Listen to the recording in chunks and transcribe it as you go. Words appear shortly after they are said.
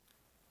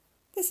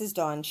This is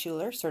Dawn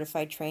Schuler,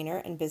 certified trainer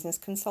and business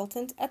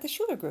consultant at the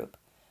Schuler Group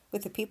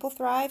with the People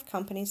Thrive,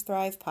 Companies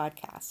Thrive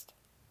podcast.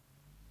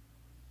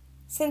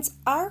 Since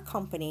our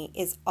company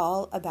is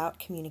all about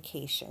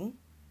communication,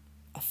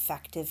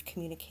 effective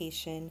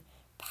communication,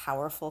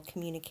 powerful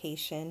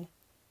communication,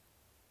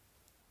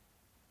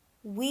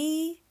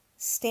 we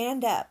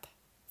stand up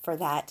for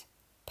that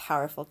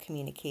powerful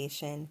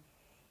communication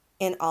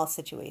in all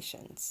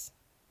situations.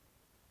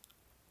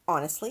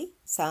 Honestly,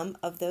 some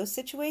of those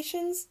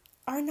situations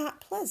are not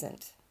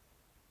pleasant.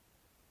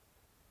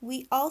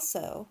 We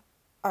also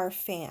are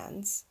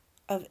fans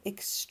of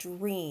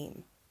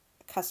extreme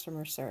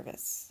customer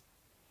service.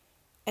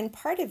 And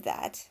part of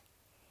that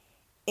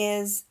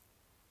is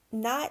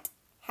not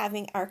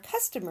having our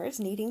customers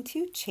needing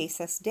to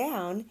chase us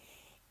down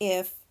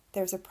if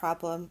there's a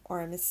problem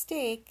or a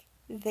mistake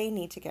they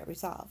need to get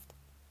resolved.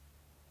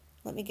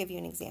 Let me give you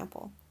an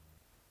example.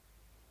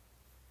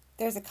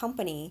 There's a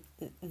company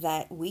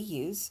that we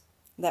use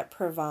that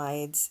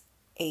provides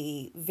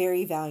a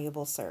very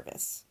valuable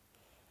service.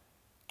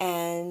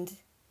 And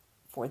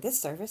for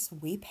this service,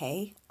 we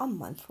pay a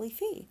monthly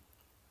fee.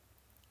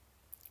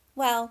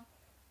 Well,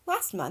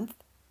 last month,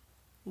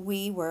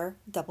 we were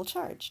double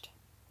charged.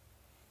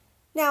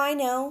 Now, I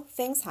know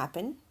things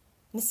happen,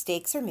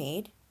 mistakes are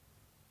made,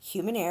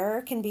 human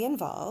error can be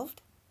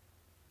involved,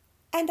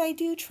 and I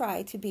do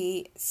try to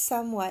be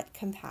somewhat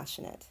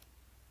compassionate.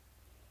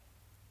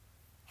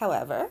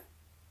 However,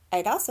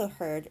 I'd also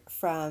heard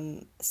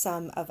from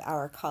some of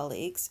our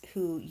colleagues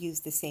who use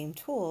the same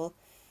tool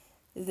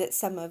that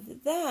some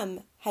of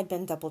them had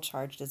been double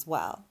charged as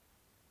well.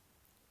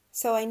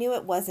 So I knew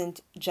it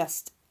wasn't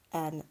just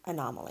an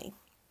anomaly.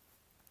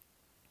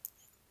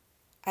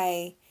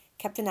 I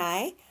kept an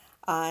eye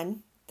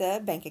on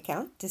the bank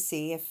account to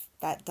see if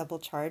that double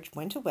charge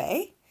went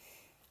away.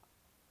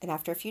 And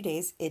after a few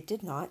days, it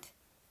did not.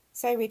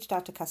 So I reached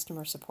out to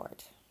customer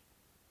support.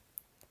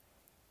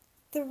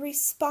 The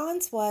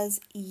response was,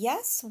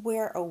 yes,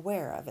 we're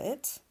aware of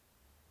it,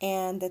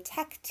 and the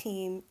tech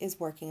team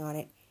is working on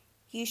it.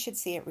 You should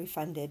see it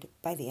refunded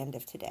by the end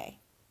of today.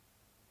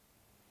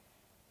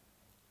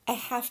 I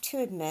have to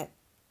admit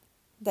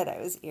that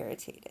I was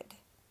irritated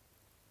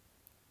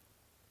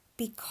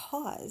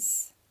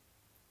because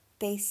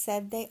they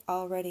said they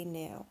already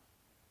knew.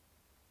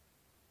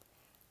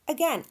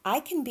 Again, I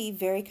can be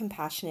very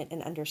compassionate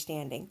and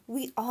understanding.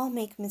 We all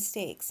make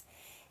mistakes.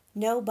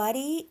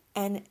 Nobody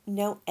and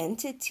no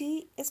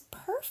entity is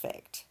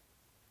perfect.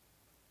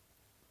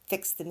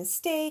 Fix the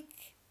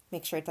mistake,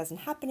 make sure it doesn't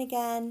happen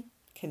again,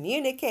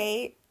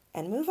 communicate,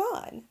 and move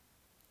on.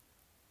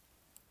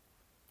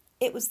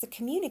 It was the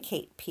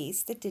communicate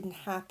piece that didn't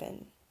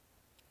happen.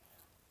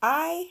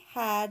 I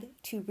had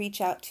to reach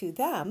out to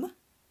them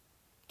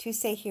to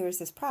say, here's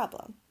this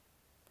problem.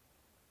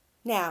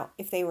 Now,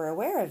 if they were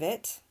aware of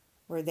it,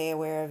 were they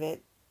aware of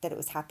it that it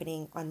was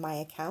happening on my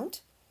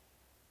account?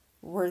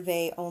 Were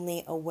they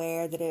only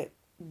aware that it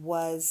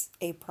was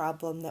a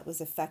problem that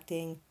was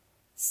affecting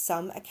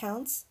some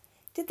accounts?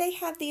 Did they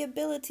have the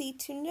ability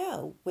to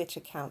know which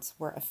accounts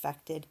were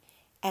affected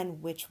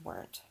and which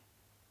weren't?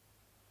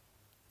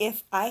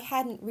 If I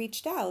hadn't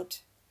reached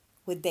out,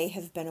 would they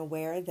have been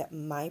aware that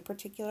my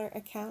particular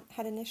account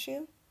had an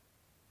issue?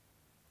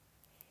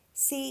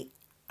 See,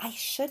 I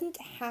shouldn't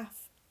have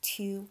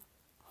to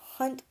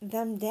hunt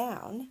them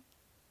down,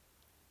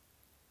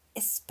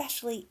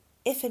 especially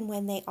if and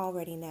when they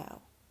already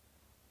know.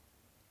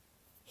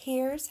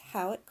 Here's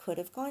how it could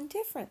have gone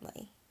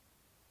differently.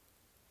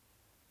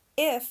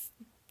 If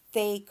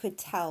they could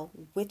tell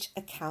which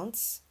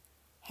accounts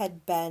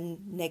had been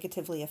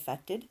negatively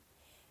affected,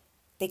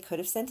 they could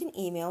have sent an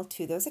email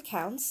to those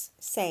accounts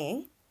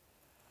saying,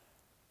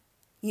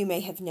 you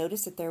may have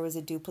noticed that there was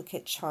a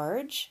duplicate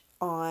charge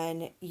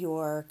on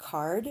your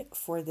card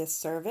for this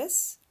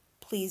service.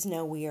 Please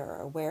know we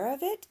are aware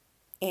of it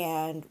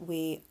and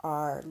we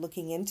are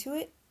looking into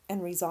it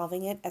and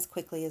resolving it as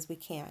quickly as we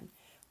can.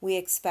 We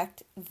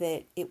expect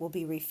that it will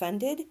be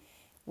refunded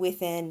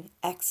within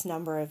X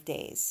number of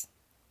days.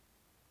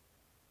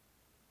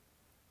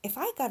 If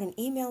I got an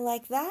email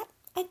like that,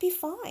 I'd be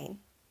fine.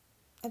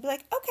 I'd be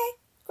like, okay,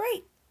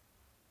 great.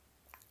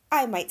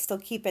 I might still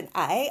keep an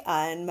eye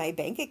on my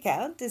bank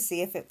account to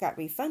see if it got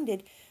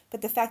refunded,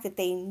 but the fact that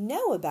they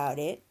know about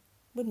it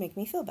would make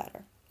me feel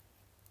better.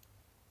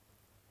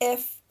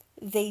 If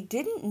they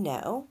didn't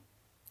know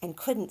and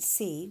couldn't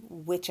see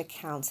which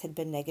accounts had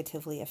been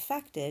negatively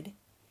affected,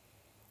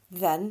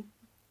 then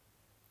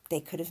they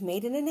could have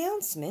made an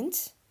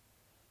announcement.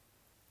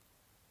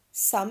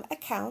 Some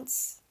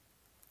accounts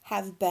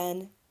have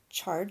been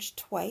charged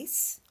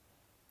twice.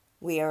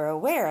 We are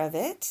aware of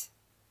it,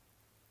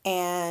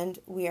 and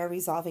we are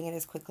resolving it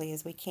as quickly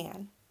as we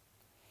can.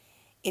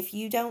 If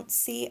you don't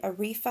see a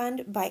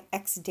refund by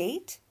X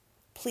date,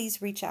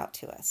 please reach out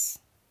to us.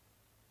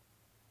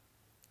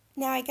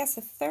 Now, I guess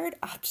a third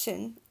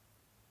option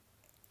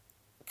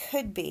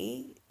could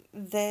be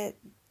that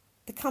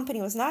the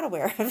company was not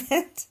aware of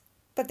it,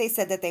 but they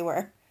said that they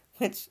were,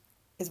 which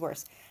is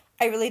worse.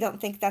 I really don't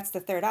think that's the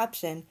third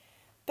option,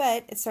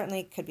 but it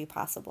certainly could be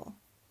possible.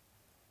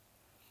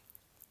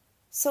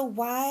 So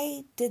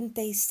why didn't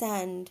they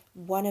send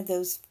one of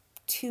those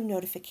 2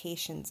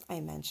 notifications I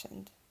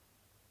mentioned?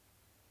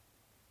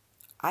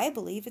 I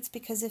believe it's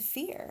because of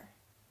fear.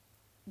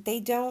 They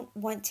don't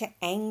want to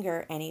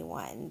anger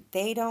anyone.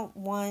 They don't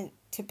want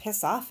to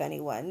piss off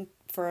anyone,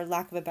 for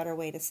lack of a better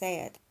way to say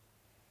it.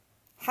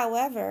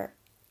 However,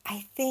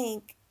 I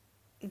think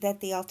that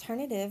the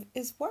alternative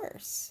is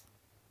worse.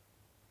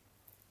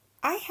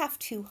 I have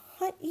to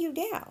hunt you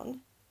down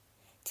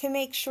to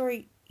make sure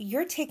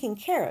you're taking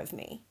care of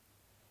me.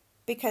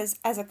 Because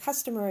as a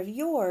customer of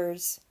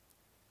yours,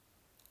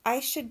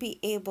 I should be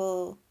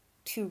able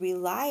to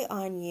rely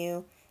on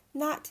you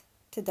not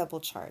to double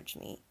charge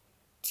me,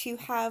 to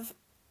have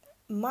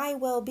my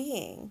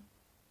well-being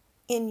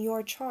in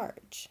your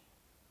charge,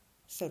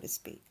 so to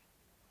speak.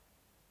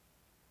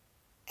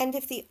 And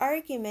if the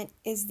argument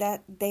is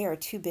that they are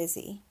too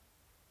busy,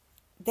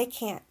 they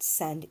can't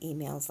send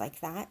emails like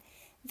that,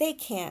 they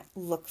can't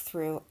look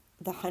through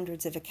the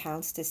hundreds of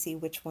accounts to see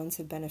which ones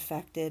have been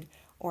affected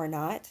or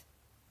not,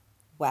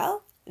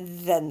 well,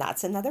 then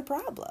that's another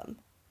problem.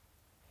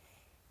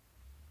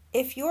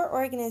 If your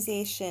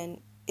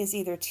organization is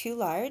either too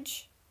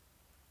large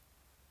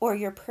or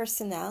your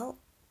personnel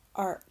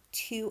are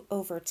too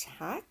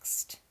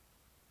overtaxed,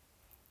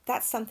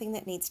 that's something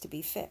that needs to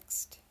be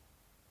fixed.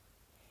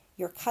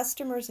 Your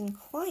customers and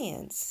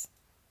clients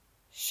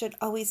should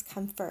always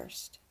come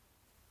first.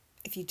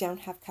 If you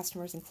don't have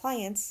customers and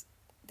clients,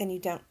 then you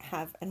don't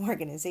have an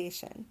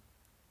organization.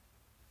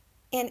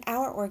 In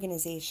our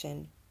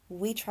organization,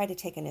 we try to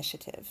take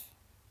initiative.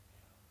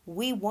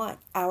 We want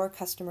our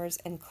customers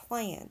and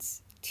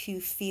clients to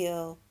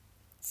feel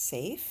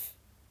safe,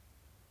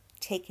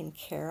 taken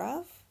care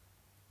of,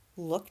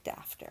 looked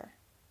after.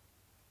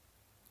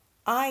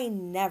 I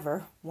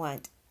never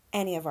want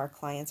any of our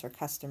clients or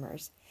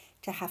customers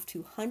to have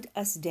to hunt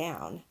us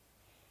down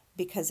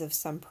because of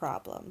some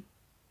problem.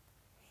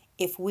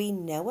 If we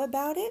know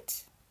about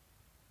it,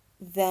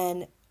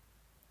 then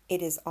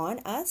it is on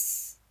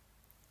us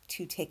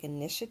to take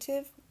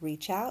initiative,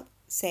 reach out,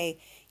 say,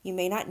 you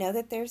may not know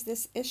that there's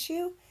this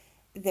issue.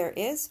 There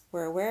is.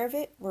 We're aware of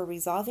it. We're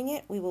resolving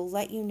it. We will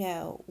let you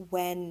know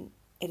when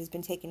it has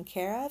been taken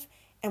care of,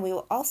 and we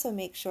will also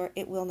make sure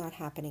it will not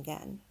happen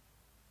again.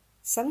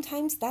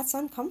 Sometimes that's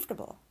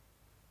uncomfortable.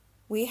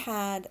 We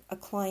had a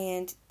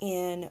client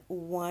in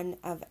one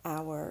of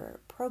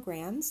our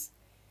programs.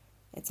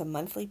 It's a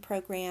monthly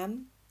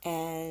program,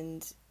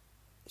 and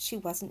she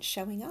wasn't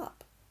showing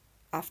up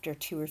after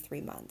 2 or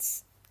 3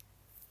 months.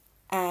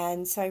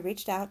 And so I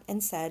reached out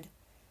and said,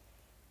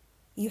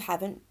 you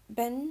haven't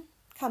been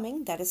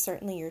coming. That is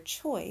certainly your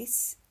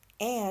choice.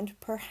 And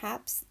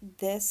perhaps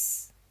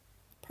this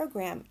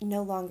program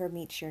no longer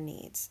meets your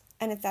needs.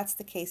 And if that's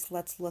the case,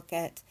 let's look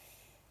at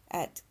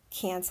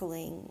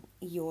canceling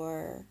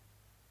your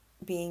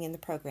being in the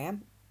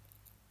program.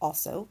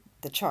 Also,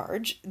 the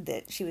charge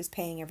that she was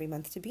paying every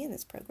month to be in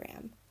this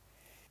program.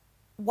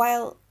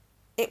 While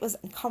it was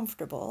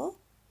uncomfortable,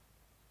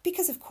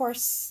 because of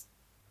course,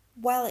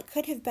 while it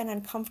could have been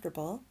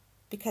uncomfortable,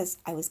 because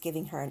I was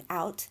giving her an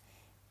out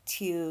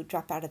to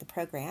drop out of the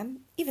program,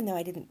 even though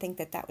I didn't think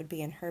that that would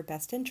be in her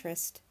best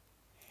interest,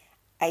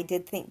 I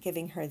did think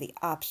giving her the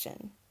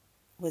option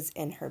was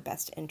in her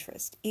best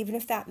interest, even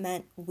if that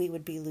meant we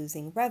would be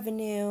losing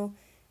revenue,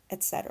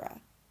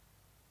 etc.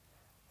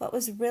 What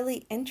was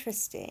really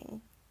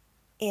interesting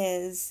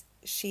is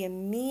she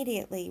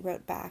immediately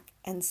wrote back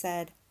and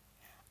said,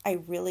 I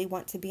really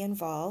want to be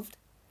involved.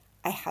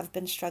 I have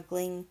been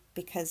struggling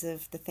because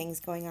of the things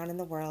going on in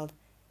the world.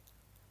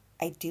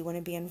 I do want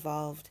to be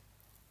involved.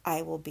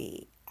 I will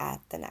be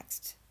at the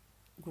next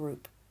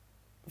group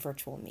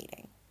virtual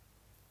meeting.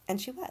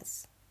 And she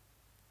was.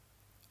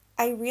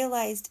 I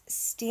realized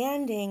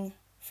standing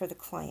for the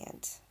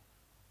client,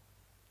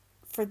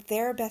 for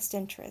their best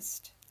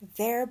interest,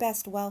 their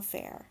best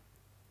welfare,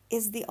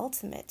 is the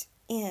ultimate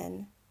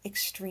in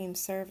extreme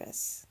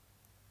service.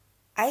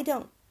 I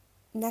don't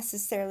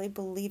necessarily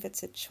believe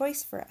it's a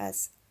choice for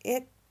us.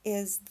 It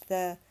is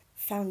the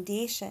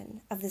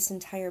foundation of this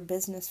entire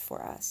business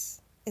for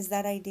us, is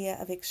that idea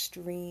of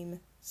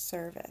extreme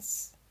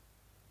service.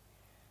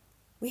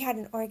 We had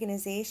an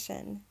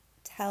organization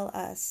tell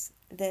us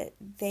that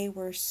they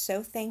were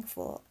so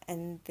thankful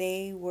and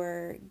they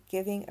were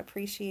giving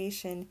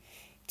appreciation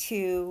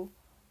to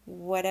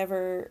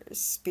whatever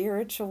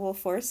spiritual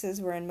forces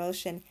were in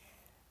motion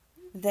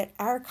that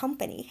our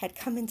company had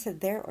come into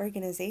their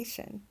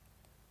organization.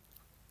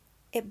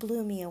 It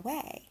blew me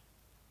away.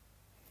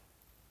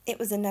 It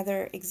was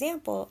another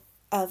example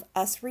of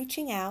us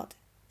reaching out,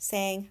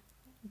 saying,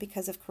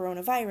 because of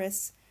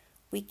coronavirus,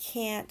 we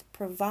can't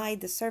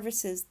provide the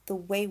services the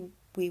way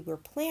we were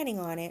planning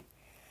on it.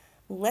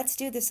 Let's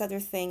do this other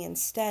thing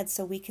instead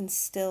so we can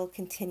still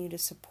continue to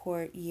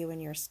support you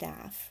and your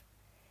staff.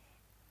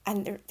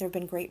 And there have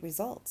been great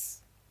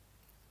results.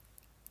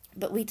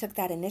 But we took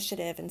that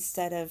initiative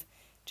instead of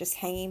just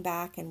hanging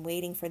back and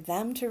waiting for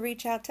them to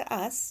reach out to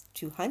us,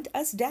 to hunt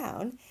us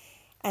down,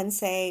 and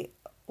say,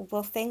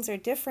 well, things are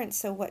different,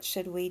 so what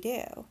should we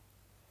do?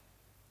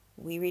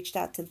 We reached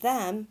out to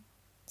them,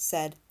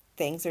 said,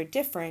 things are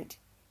different.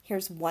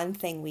 Here's one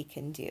thing we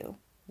can do.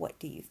 What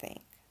do you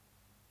think?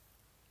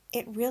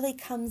 It really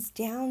comes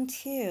down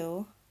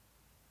to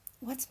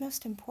what's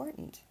most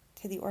important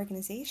to the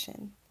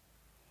organization.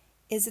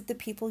 Is it the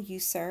people you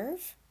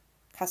serve,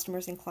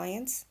 customers and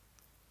clients,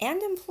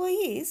 and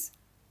employees?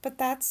 But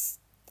that's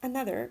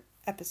another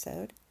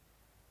episode.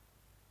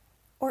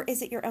 Or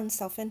is it your own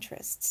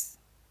self-interests?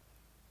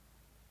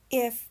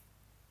 If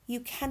you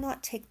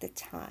cannot take the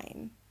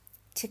time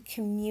to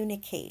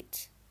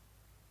communicate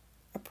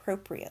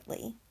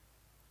appropriately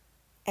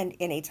and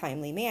in a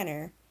timely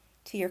manner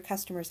to your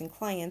customers and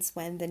clients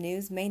when the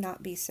news may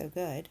not be so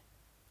good,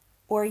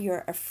 or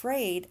you're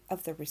afraid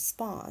of the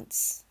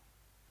response,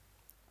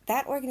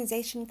 that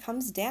organization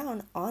comes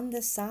down on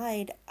the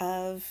side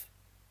of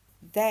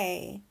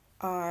they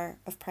are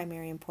of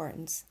primary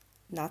importance,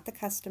 not the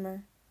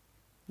customer,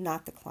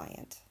 not the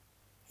client.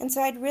 And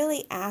so I'd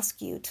really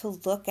ask you to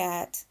look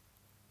at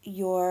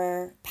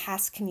your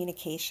past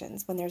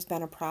communications when there's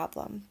been a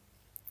problem,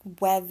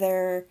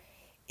 whether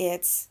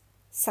it's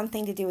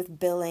something to do with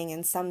billing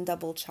and some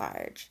double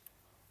charge,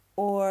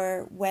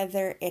 or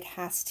whether it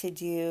has to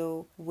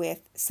do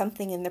with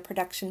something in the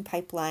production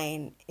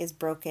pipeline is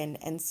broken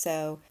and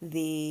so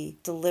the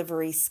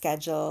delivery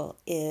schedule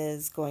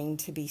is going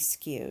to be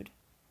skewed,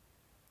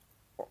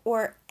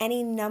 or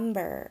any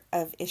number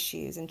of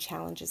issues and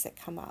challenges that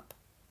come up.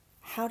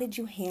 How did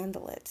you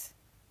handle it?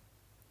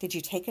 Did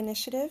you take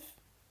initiative?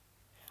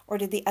 Or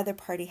did the other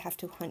party have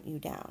to hunt you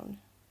down?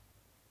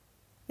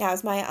 Now,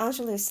 as Maya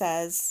Angelou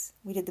says,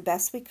 we did the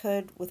best we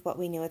could with what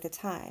we knew at the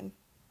time.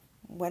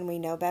 When we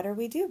know better,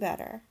 we do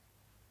better.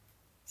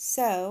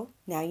 So,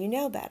 now you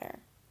know better.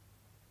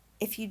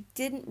 If you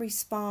didn't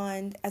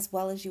respond as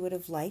well as you would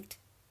have liked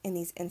in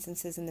these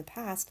instances in the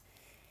past,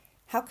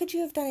 how could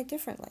you have done it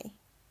differently?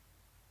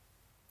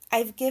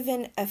 I've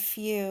given a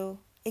few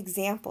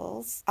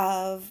examples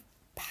of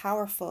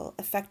powerful,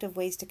 effective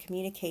ways to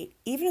communicate,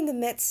 even in the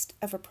midst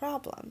of a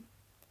problem.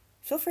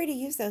 Feel free to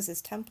use those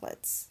as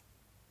templates.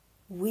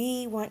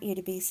 We want you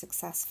to be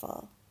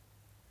successful.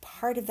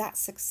 Part of that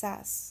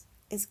success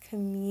is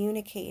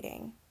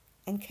communicating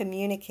and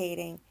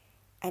communicating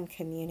and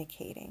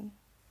communicating.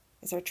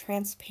 Is there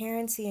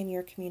transparency in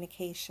your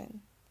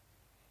communication?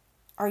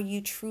 Are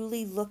you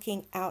truly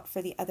looking out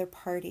for the other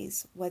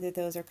parties, whether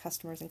those are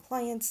customers and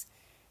clients,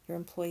 your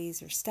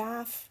employees or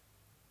staff?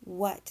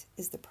 What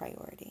is the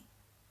priority?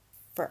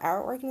 For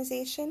our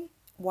organization,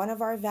 one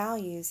of our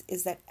values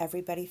is that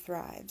everybody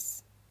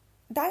thrives.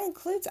 That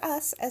includes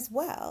us as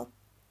well.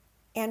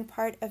 And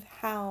part of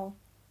how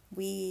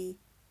we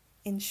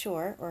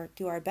ensure or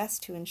do our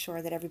best to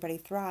ensure that everybody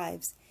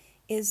thrives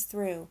is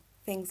through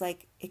things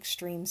like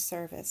extreme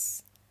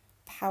service,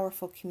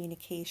 powerful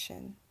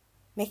communication,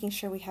 making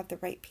sure we have the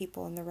right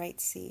people in the right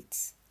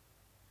seats,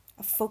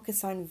 a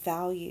focus on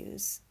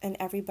values and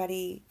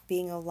everybody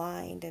being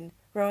aligned and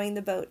rowing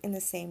the boat in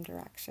the same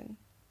direction.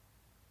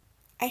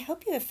 I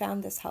hope you have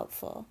found this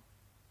helpful.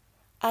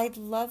 I'd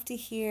love to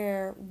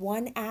hear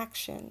one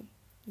action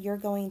you're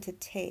going to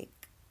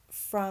take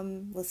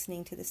from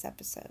listening to this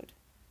episode.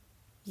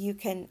 You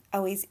can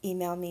always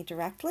email me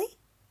directly,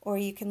 or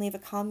you can leave a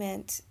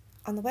comment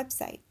on the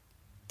website,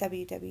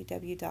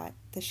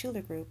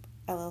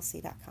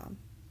 www.theschulergroupllc.com.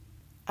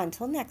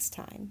 Until next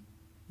time,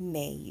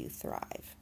 may you thrive.